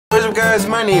guys,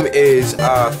 my name is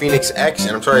Phoenix X,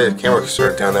 and I'm sorry the camera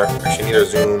started down there. Actually, need to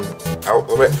zoom out a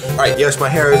little bit. Alright, yes, my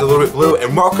hair is a little bit blue,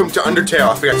 and welcome to Undertale.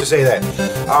 I forgot to say that.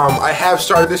 I have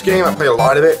started this game. I played a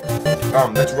lot of it.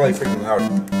 That's really freaking loud.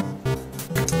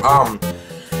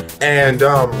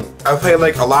 I played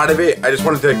like a lot of it. I just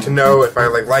wanted to know if I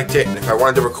liked it and if I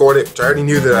wanted to record it, which I already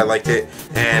knew that I liked it.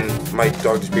 And my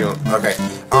dog just beat on. Okay.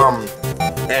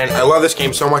 And I love this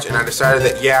game so much, and I decided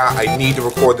that yeah, I need to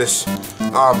record this.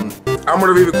 I'm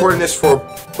gonna be recording this for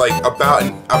like about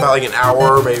an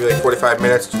hour, maybe like 45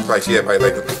 minutes. You can probably see that by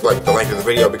like the length of the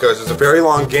video because it's a very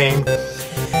long game.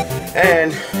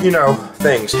 And you know,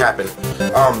 things happen.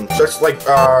 So it's like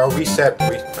reset.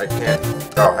 I can't.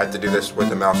 Oh, I had to do this with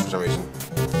the mouse for some reason.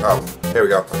 Oh, here we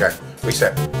go. Okay,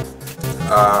 reset.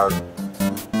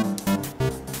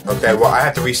 Okay, well I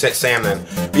have to reset Sam then.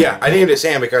 But yeah, I named it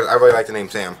Sam because I really like the name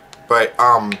Sam. But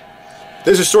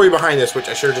there's a story behind this, which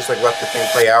I should have just like left the thing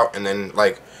play out and then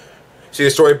like see the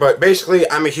story. But basically,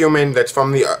 I'm a human that's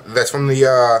from the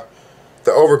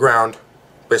overground,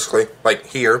 basically like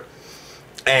here.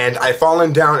 And I've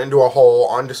fallen down into a hole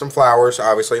onto some flowers,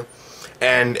 obviously,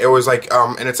 and it was like,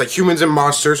 and it's like humans and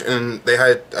monsters, and they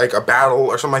had like a battle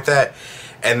or something like that,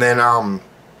 and then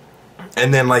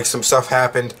like some stuff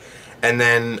happened, and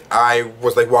then I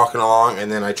was like walking along,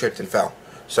 and then I tripped and fell.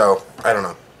 So I don't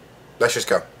know. Let's just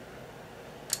go.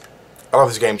 I love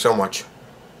this game so much.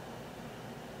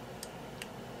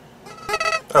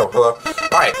 Oh, hello.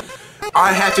 Alright.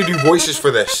 I have to do voices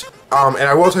for this. And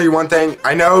I will tell you one thing.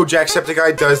 I know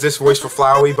Jacksepticeye does this voice for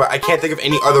Flowey, but I can't think of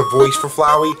any other voice for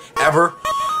Flowey ever.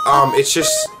 It's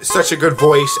just such a good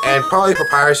voice, and probably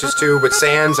Papyrus is too, but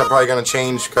Sans I'm probably gonna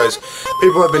change because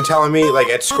people have been telling me, like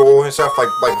at school and stuff, like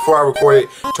before I record it,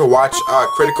 to watch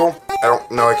Critical. I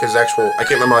don't know like his actual, I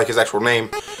can't remember like his actual name.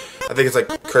 I think it's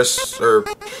like Chris or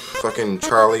fucking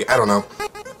Charlie. I don't know.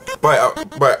 But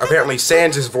apparently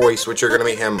Sans' voice, which you're gonna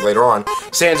meet him later on,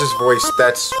 Sans' voice,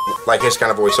 that's like his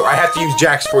kind of voice. So I have to use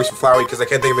Jack's voice for Flowey because I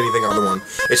can't think of anything other one.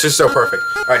 It's just so perfect.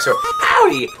 Alright, so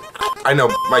howdy! I know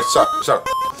my so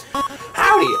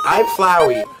howdy, I'm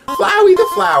Flowey. Flowey the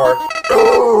flower.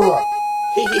 Oh,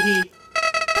 hee hee hee.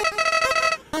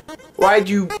 Why'd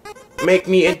you make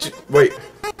me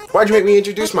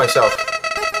introduce myself?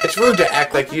 It's rude to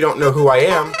act like you don't know who I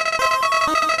am.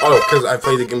 Oh, because I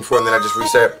played the game before and then I just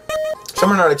reset.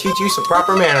 Someone ought to teach you some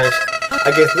proper manners.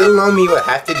 I guess little old me will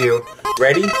have to do.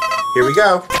 Ready? Here we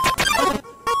go.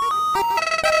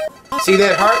 See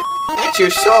that heart? That's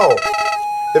your soul.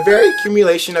 The very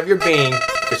accumulation of your being.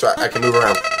 Okay, so I can move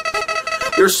around.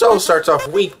 Your soul starts off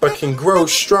weak, but can grow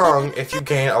strong if you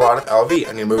gain a lot of LV.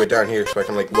 I need to move it down here so I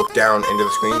can like look down into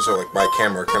the screen. So like my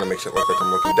camera kind of makes it look like I'm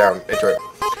looking down into it.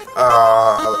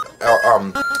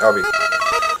 LV.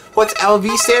 What's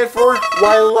LV stand for?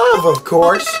 Why, love, of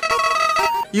course.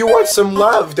 You want some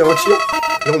love, don't you?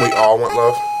 Don't we all want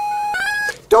love?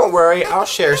 Don't worry, I'll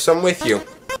share some with you.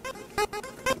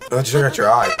 Don't you check out your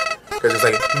eye. Because it's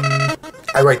like,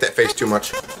 I write that face too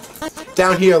much.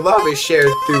 Down here, love is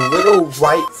shared through little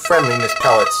white friendliness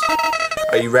pellets.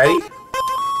 Are you ready?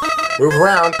 Move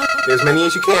around. Get as many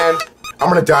as you can. I'm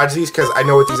gonna dodge these because I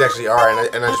know what these actually are,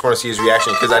 and I just want to see his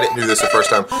reaction because I didn't do this the first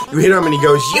time. You hit him and he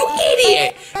goes, "You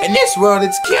idiot! In this world,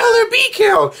 it's kill or be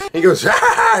killed." And he goes,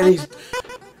 "Ah!" And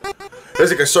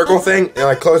there's like a circle thing, and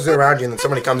like closes it around you, and then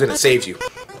somebody comes in and saves you.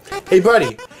 Hey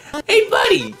buddy,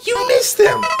 you missed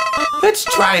them. Let's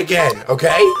try again,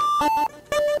 okay?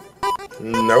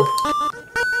 Nope.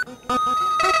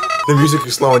 The music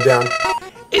is slowing down.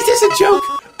 Is this a joke?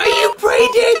 Are you brain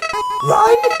dead?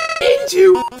 Run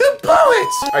into the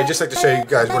bullets! I'd just like to show you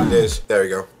guys what it is. There we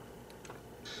go.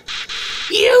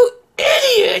 You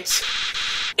idiot!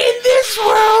 In this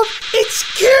world, it's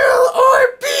kill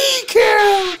or be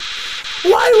killed!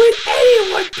 Why would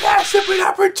anyone pass up an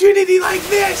opportunity like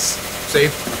this? See?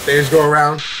 They just go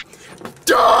around.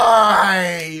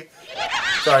 Die!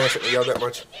 Sorry I shouldn't yell that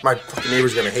much. My fucking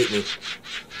neighbor's gonna hate me.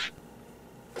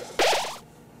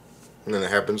 And then it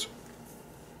happens.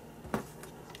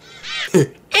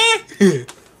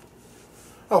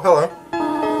 Oh, hello.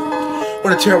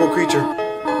 What a terrible creature,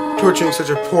 torturing such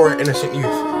a poor, innocent youth.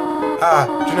 Ah,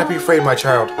 do not be afraid, my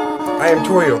child. I am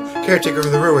Torio, caretaker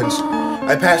of the ruins.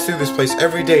 I pass through this place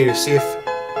every day to see if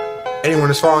anyone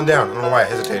has fallen down. I don't know why I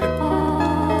hesitated.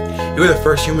 You are the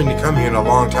first human to come here in a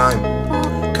long time.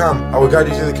 Come, I will guide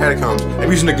you through the catacombs. I'm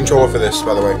using the controller for this,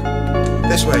 by the way.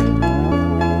 This way.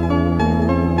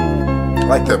 I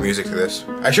like the music to this.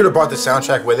 I should have bought the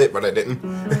soundtrack with it, but I didn't.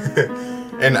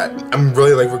 And I'm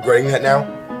really like regretting that now.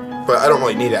 But I don't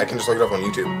really need it. I can just look it up on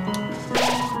YouTube.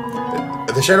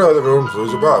 The shadow of the room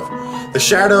flows above. The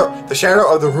shadow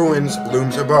of the ruins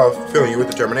looms above, filling you with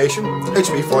determination.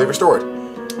 HP fully restored.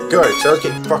 Good, so I was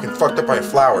getting fucking fucked up by a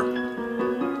flower.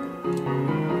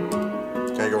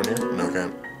 Can I go in here? No, I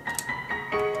can't.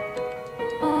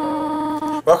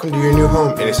 Welcome to your new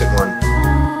home, innocent one.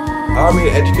 Allow me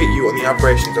to educate you on the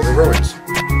operations of the ruins.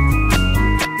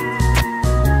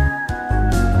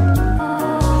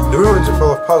 The ruins are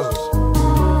full of puzzles.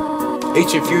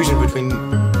 Ancient fusion between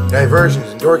diversions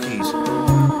and door keys.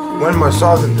 One must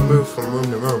solve them to move from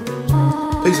room to room.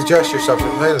 Please adjust yourself to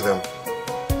the height of them.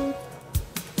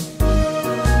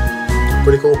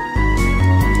 Pretty cool.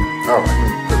 Oh, I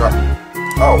forgot.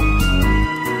 Oh.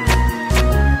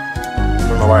 I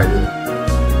don't know why I did it.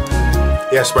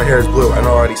 Yes, my hair is blue. I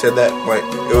know I already said that, but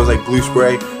it was like blue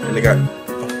spray, and it got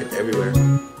fucking everywhere.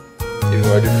 Even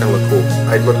though I do kind of look cool.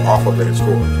 I look awful there at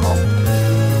school. It's awful.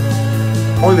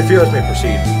 Only the fearless may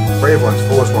proceed. Brave ones,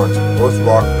 foolish ones, both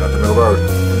walk up the middle road. I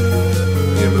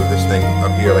need to move this thing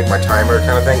up here, like my timer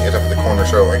kind of thing is up at the corner,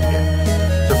 so I can't.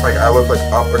 So if like I look like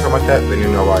up or something like that, then you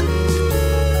know why.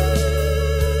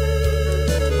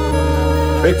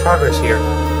 To make progress here,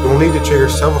 you will need to trigger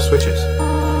several switches.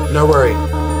 No worry,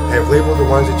 I have labeled the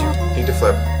ones that you need to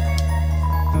flip.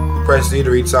 Press Z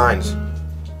to read signs.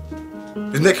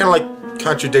 Isn't that kind of like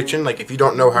contradiction? Like if you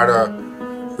don't know how to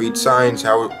read signs,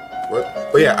 how what?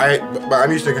 But yeah,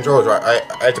 I'm used to the controllers, right?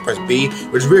 I have to press B,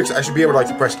 which is weird because I should be able to like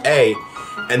to press A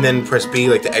and then press B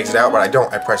like to exit out, but I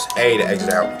don't. I press A to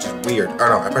exit out, which is weird. Oh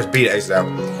no, I press B to exit out.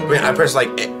 I mean, I press like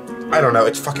I don't know.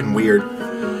 It's fucking weird.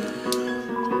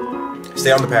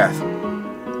 Stay on the path.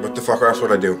 What the fuck else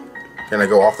would I do? Can I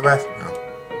go off the path? No.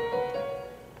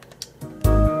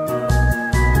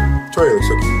 Tori looks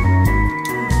so cute.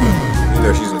 Even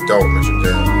though she's an adult, I shouldn't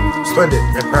say that. Splendid.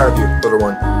 I'm proud of you, little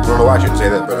one. I don't know why I shouldn't say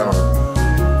that, but I don't know.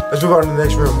 Let's move on to the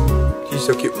next room. He's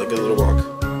so cute, like a little walk.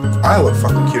 I look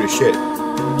fucking cute as shit.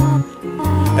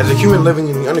 As a human living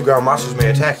in the underground, monsters may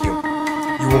attack you.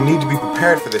 You will need to be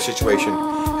prepared for this situation.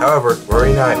 However,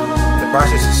 worry not. The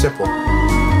process is simple.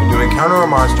 When you encounter a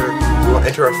monster, you will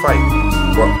enter a fight.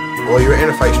 While you are in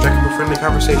a fight, strike up a friendly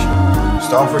conversation.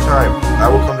 Stall for time. I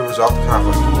will come to resolve the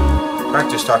conflict.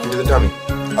 Practice talking to the dummy.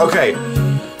 Okay,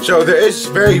 so there is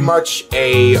very much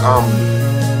a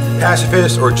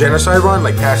pacifist or genocide one.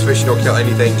 Like pacifist, you don't kill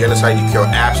anything. Genocide, you kill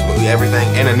absolutely everything.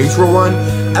 And a neutral one,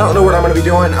 I don't know what I'm gonna be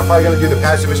doing. I'm probably gonna do the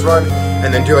pacifist run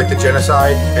and then do like the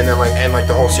genocide and then like end like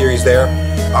the whole series there.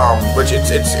 Which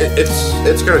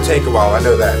it's gonna take a while. I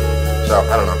know that. So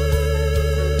I don't know.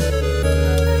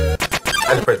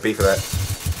 I had to press B for that.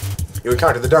 You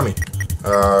encounter the dummy.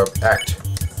 Act.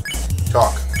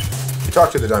 Talk. You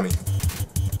talk to the dummy.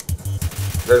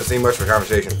 Doesn't seem much for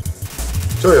conversation.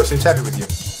 Toyo seems happy with you.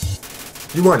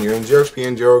 You won. You're in 0 XP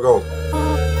and 0 gold.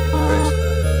 Thanks.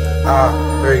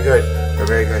 Ah, very good. You're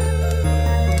very good.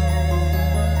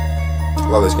 I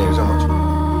love this game so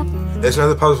much. There's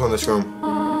another puzzle in this room.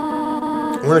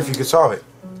 I wonder if you could solve it.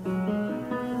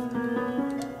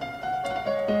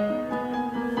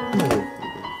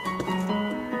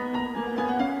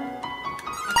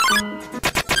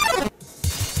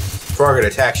 Frogger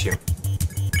attacks you.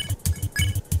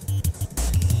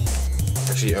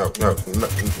 Actually, oh, no,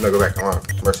 go back. Come on.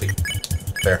 Mercy.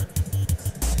 There.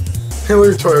 Hey,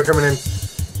 look at Toyo coming in.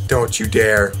 Don't you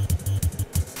dare.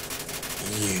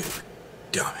 You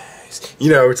dumbass. You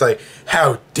know, it's like,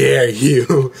 how dare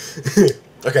you?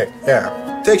 Okay,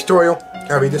 yeah. Thanks, Toyo.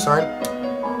 Can I read this sign?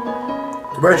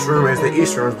 The restroom is the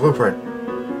East Room's blueprint.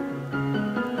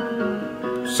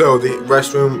 So, the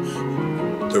restroom...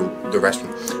 The restroom.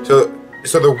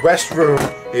 So the west room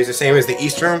is the same as the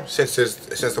east room, since the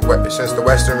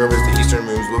western room is the eastern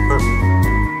room's blueprint.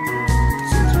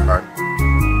 Seems hard.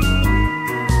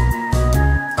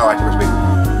 Oh, I can speak.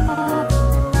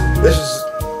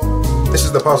 This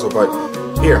is the puzzle, but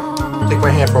here, take my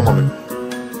hand for a moment.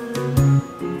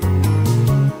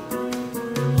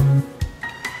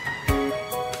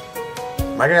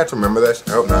 Am I gonna have to remember this?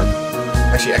 I hope not.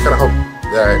 Actually, I kind of hope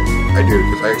that I do,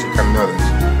 because I actually kind of know this.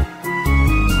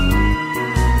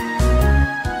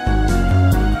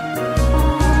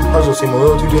 Puzzles seem a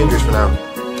little too dangerous for now.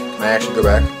 Can I actually go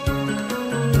back?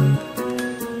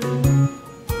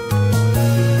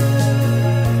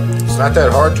 It's not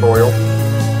that hard, Toil.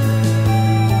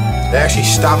 It actually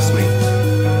stops me.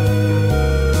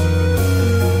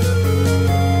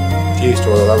 Jeez,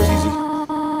 Toil, that was easy.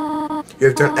 You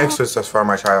have done excellent thus far,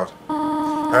 my child.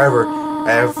 However,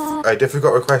 I have a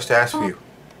difficult request to ask for you.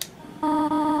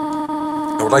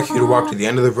 I would like you to walk to the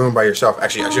end of the room by yourself.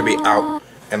 Actually, I should be out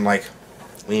and like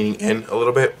leaning in a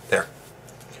little bit. There.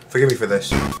 Forgive me for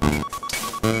this.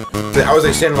 I was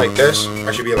like standing like this.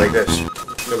 I should be like this.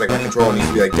 Cause like my controller needs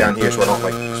to be like down here, so I don't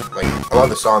like I love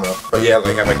the song though. But yeah,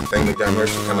 like I have like the thing like down here,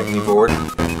 so kind of like lean forward.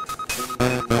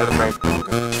 Another frame.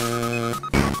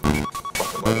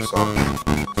 Fucking love the song.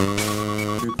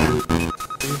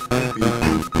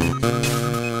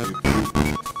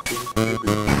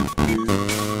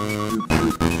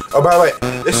 Oh, by the way,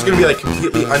 this is gonna be like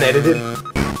completely unedited.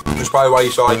 That's probably why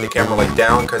you saw like the camera like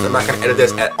down, because I'm not gonna edit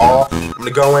this at all. I'm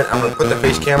gonna go in, I'm gonna put the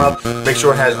face cam up, make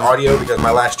sure it has audio, because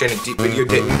my last Janet Deep video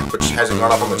didn't, which hasn't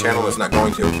gone up on the channel, it's not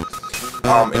going to.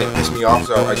 And it pissed me off,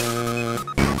 so I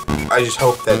just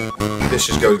hope that this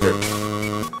just goes good.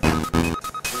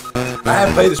 I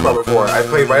have played this part before. I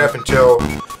played right up until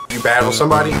you battle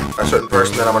somebody, a certain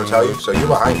person that I'm gonna tell you. So you're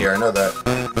behind here, I know that.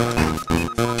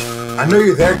 I know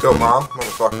you're there, Goat Mom,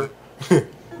 motherfucker.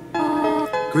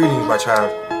 Greetings, my child.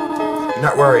 Do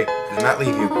not worry, I did not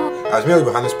leave you. I was merely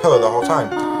behind this pillar the whole time.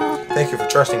 Thank you for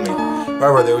trusting me.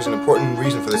 However, there was an important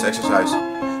reason for this exercise.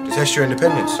 To test your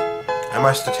independence. I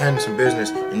must attend some business,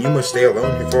 and you must stay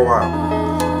alone here for a while.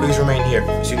 Please remain here.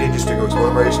 It's too dangerous to go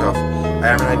alone by yourself. I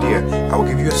have an idea. I will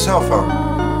give you a cell phone.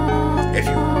 If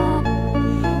you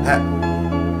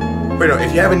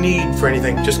if you have a need for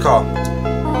anything, just call.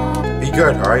 Be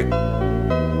good, alright?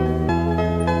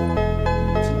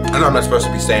 I know I'm not supposed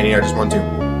to be staying here, I just want to.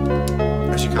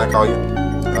 Actually, can I call you?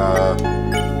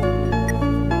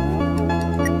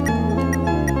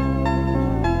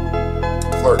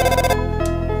 Flirt.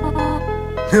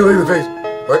 Look at the face.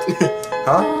 What?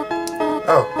 Huh?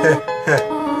 Oh, heh, heh.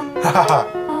 Ha ha ha.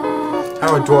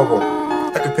 How adorable.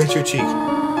 I could pinch your cheek.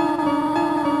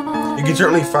 You can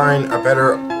certainly find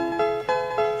better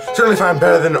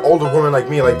than an older woman like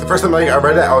me. Like, the first time I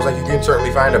read it, I was like, you can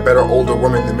certainly find a better older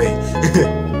woman than me.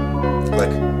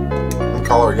 Like, I'm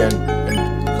call her again,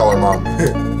 and call her Mom.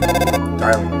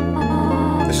 Dialing.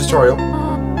 This is Toriel.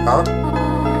 Huh?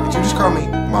 Did you just call me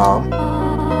Mom?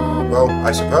 Well,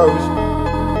 I suppose.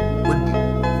 Would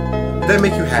that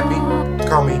make you happy? To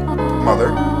call me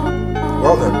Mother?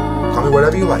 Well then, call me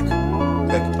whatever you like.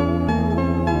 Like,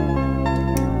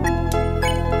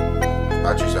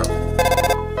 about yourself.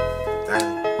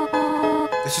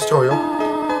 This is Toriel.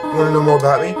 You want to know more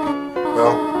about me?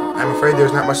 Well, I'm afraid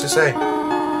there's not much to say.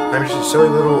 I'm just a silly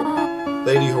little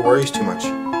lady who worries too much.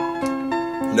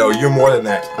 No, you're more than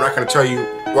that. I'm not going to tell you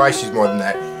why she's more than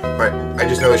that, but I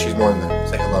just know that she's more than that.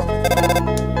 Say hello.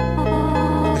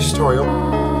 This is Toriel.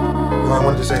 You only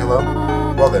wanted to say hello?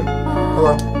 Well then,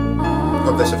 hello.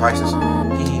 Hope that suffices.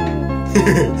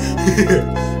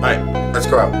 Alright, let's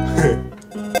go out.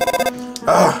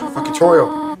 Fucking Toriel.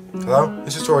 Hello?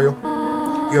 This is Toriel.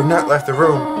 You have not left the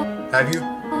room, have you?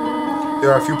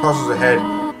 There are a few puzzles ahead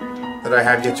that I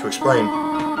have yet to explain.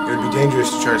 It would be dangerous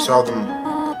to try to solve them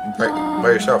by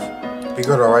yourself. Be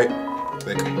good, alright?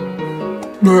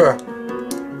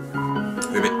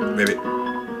 Ribbit.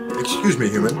 Excuse me,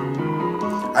 human.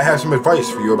 I have some advice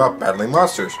for you about battling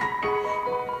monsters.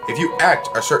 If you act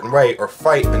a certain way or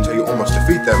fight until you almost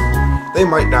defeat them, they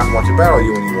might not want to battle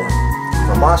you anymore. If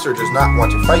a monster does not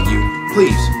want to fight you,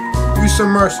 please, use some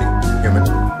mercy, human.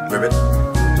 Ribbit.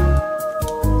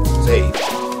 Say.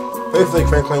 Playfully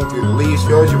crinkling through the leaves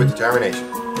fills you with determination.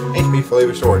 HP fully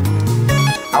restored.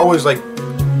 I was like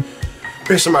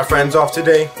pissing my friends off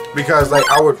today because like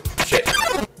I would shit.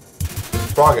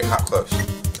 Frog it, hot close.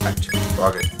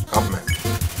 Frog it. Compliment.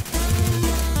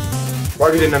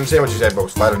 Froggy didn't understand what you said, but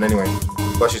was flattered anyway.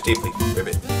 Blushes deeply.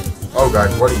 Ribbit. Oh god,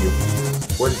 what are you?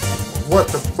 What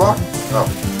the fuck? Oh.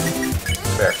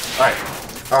 There. Alright.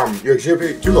 Your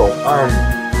exhibit too low. I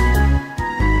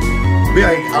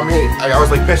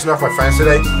was like pissing off my friends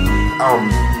today.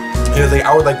 It was like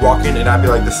I would like walk in and I'd be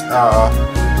like this.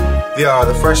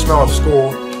 The fresh smell of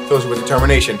school fills with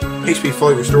determination. HP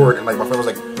fully restored, and like my friend was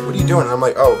like, "What are you doing?" And I'm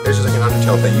like, "Oh, it's just like an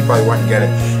Undertale thing. You probably went and get it."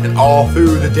 And all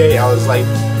through the day, I was like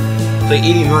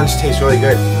eating lunch tastes really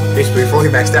good. HP fully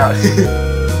maxed out.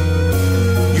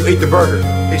 You ate the burger.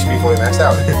 HP fully maxed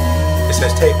out. It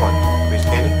says take one. Piece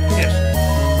of candy? Yes.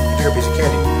 You took a piece of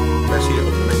candy. Let's see it.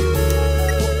 Open the menu.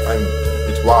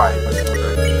 It's Y.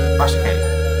 Monster candy.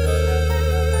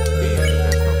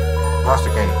 Yeah,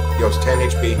 Monster candy. Deals 10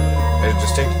 HP. There's a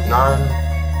distinct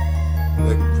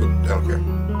non-food. I don't care.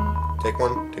 Take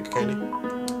one. Take a candy.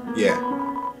 Yeah.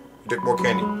 You took more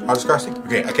candy. How disgusting.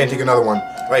 Okay, I can't take another one.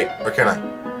 Wait, or can I?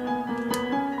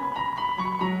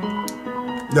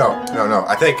 No.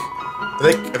 I think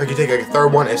if I can take like a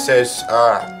third one, it says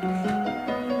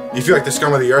you feel like the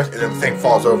scum of the earth, and then the thing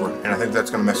falls over, and I think that's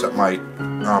gonna mess up my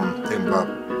thing about.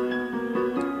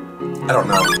 I don't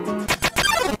know.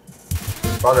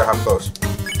 Frogger, how close?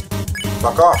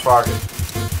 Fuck off, Frogger.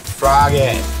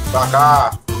 Frogger, fuck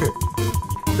off.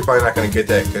 You're probably not gonna get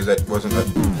that because that wasn't a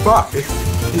fuck.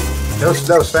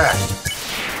 That was fast.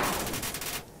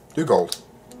 Do gold.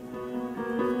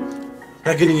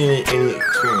 Not getting any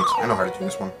experience. I know how to do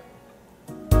this one.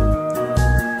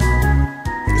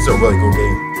 This is a really cool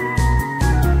game.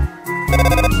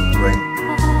 Ring.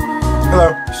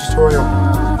 Hello, this is tutorial.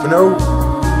 For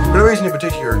no reason in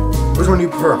particular, which one do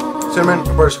you prefer? Cinnamon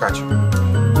or butterscotch?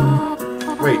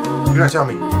 Wait, you're not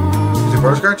telling me. Is it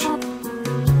butterscotch?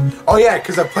 Oh yeah,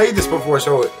 because I've played this before,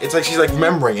 so it's like she's like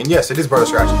remembering. And yes, it is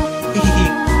butterscotch.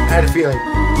 I had a feeling.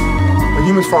 When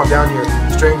humans fall down here,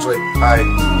 strangely, I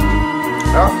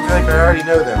often feel like I already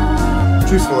know them.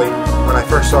 Truthfully, when I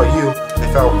first saw you, I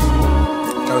felt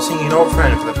like I was seeing an old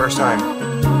friend for the first time.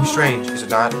 Strange, is it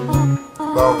not?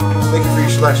 Well, thank you for your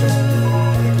selection.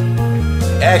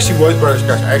 It actually was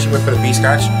butterscotch. I actually went for the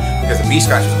bee-scotch because the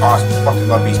bee-scotch was awesome. I fucking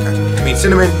love bee-scotch. I mean,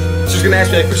 cinnamon. She's gonna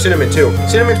ask me like for cinnamon too.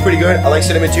 Cinnamon's pretty good. I like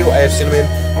cinnamon too. I have cinnamon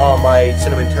on my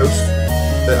cinnamon toast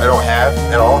that I don't have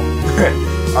at all.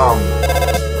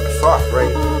 Fuck,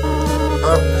 right?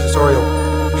 Hello, this is tutorial.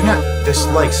 You do not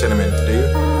dislike cinnamon, do you?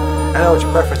 I know what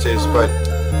your preference is, but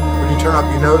would you turn up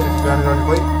your nose if you found it on your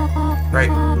plate?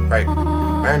 Right.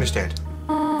 I understand.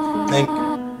 Thank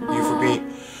you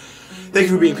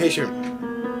for being patient.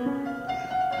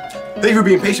 Thank you for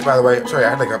being patient, by the way. Sorry, I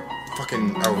had like a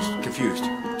fucking, I was confused.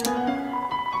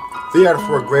 3 out of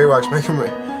 4 gray rocks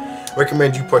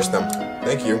recommend you push them.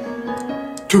 Thank you.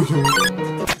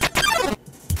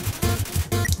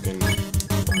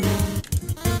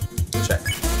 Check.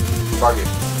 Target.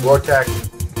 Low attack,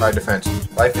 high defense.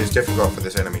 Life is difficult for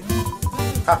this enemy.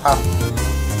 Ha ha.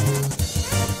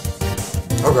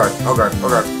 Oh god.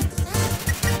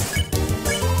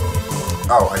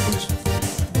 Oh, I can just...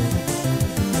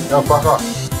 No, fuck off.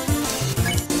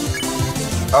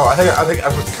 Oh, I think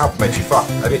I'm supposed to compliment you. Fuck,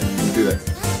 I didn't even do that. I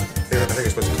think I'm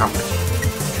supposed to compliment you.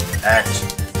 Act.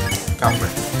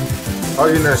 Compliment. Oh,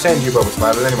 you didn't understand you, but was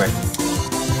flattered anyway.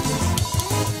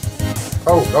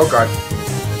 Oh god.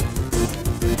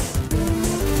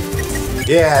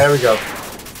 Yeah, there we go.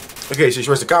 Okay, so you're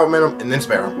supposed to compliment him and then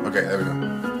spare him. Okay, there we go.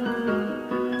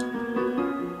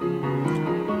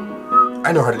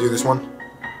 I know how to do this one.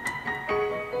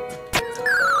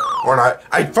 Or not.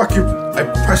 I pressed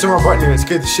the wrong button and it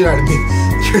scared the shit out of me.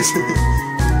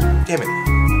 Damn it.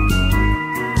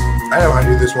 I know how to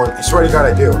do this one. I swear to God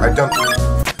I do. I've done...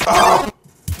 Oh!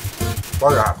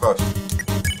 Well, I got close.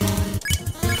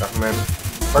 Man.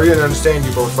 I didn't understand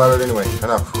you, but was flattered anyway.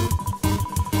 Enough.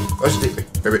 Let's deeply,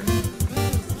 baby.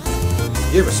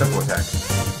 You have a simple attack.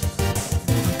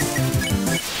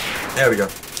 There we go.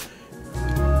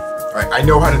 Alright, I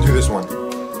know how to do this one.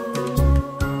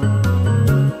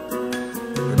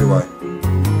 Or do I?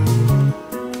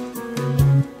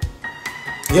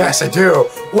 Yes, I do!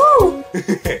 Woo!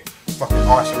 Fucking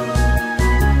awesome.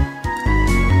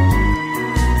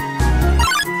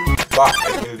 Fuck, I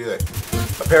didn't mean to do that.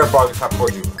 A pair of frogs top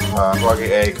towards you. Frog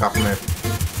A, compliment.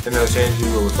 Didn't understand you,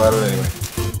 but was flattered anyway.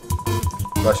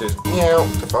 Blushes. Meow.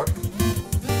 What the fuck?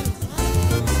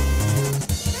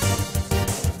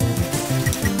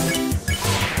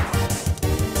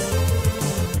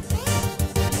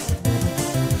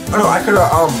 Oh no, I could've, I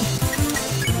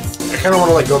kinda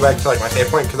wanna like go back to like my save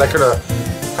point, cause I could've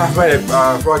complimented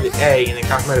Frog A and then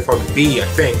complimented Frog B, I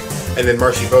think, and then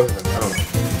mercy both of them. I don't know.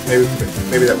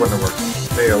 Maybe that wouldn't have worked.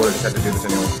 Maybe I would've just had to do this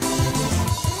anyway.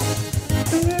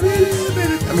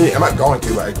 I mean, I'm not going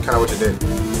to, but I kinda wish I did.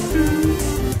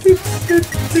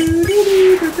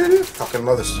 Fucking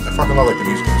love this. I fucking love like the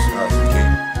music in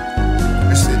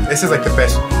this game. This is like the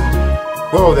best.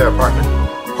 Whoa there, partner.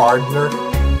 Partner.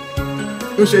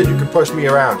 Who said you could push me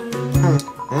around?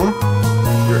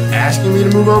 You're asking me to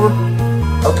move over?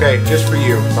 Okay, just for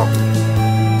you. Oh.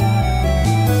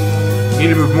 You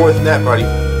need to move more than that, buddy.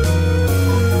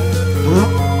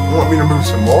 You want me to move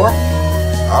some more?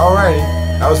 Alrighty.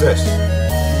 How's this?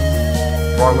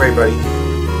 Wrong way, buddy.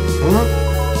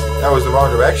 That was the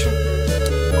wrong direction.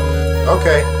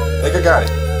 Okay, I think I got it.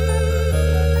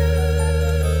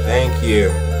 Thank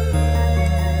you.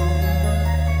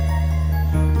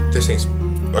 This thing's...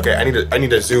 Okay, I need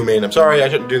to zoom in. I'm sorry I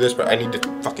shouldn't do this, but I need to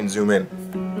fucking zoom in.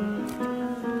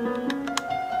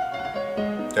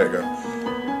 There we go.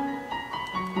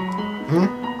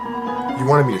 You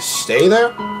wanted me to stay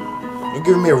there? You're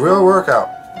giving me a real workout.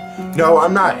 No,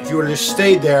 I'm not. If you would have just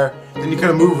stayed there, then you could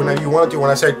have moved whenever you wanted to when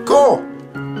I said, go!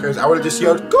 Because I would have just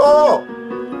yelled, go!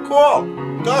 Cool!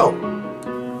 Go!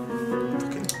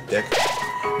 Fucking dick.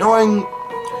 Knowing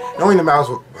the mouse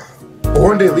will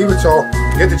one day leave its soul,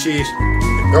 get the cheese,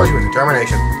 and fills you with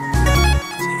determination.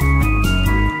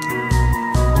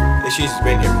 This cheese has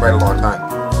been here quite a long time.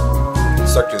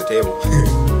 stuck to the table.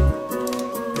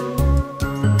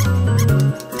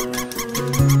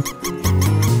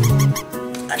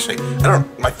 Actually, I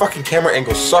don't. My fucking camera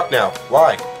angles suck now.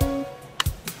 Why?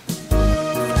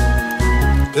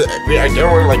 I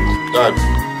don't want to like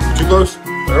too close. I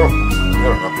don't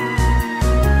know.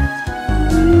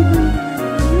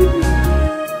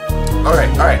 All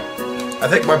right. I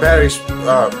think my battery's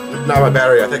not my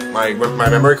battery. I think my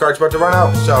memory card's about to run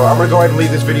out. So I'm gonna go ahead and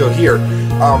leave this video here.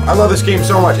 I love this game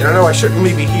so much, and I know I shouldn't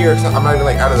leave it here. I'm not even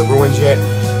like out of the ruins yet,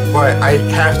 but I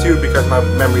have to because my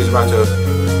memory's about to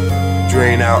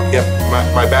drain out. Yep,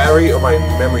 my battery or my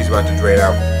memory's about to drain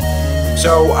out.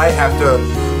 So I have to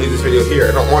leave this video here.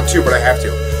 I don't want to, but I have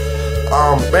to.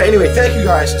 But anyway, thank you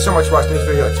guys so much for watching this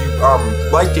video. If you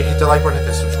liked it, hit the like button, hit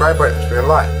the subscribe button. It's been a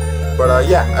lot. But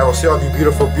yeah, I will see all of you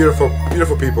beautiful, beautiful,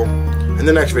 beautiful people in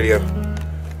the next video.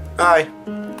 Bye.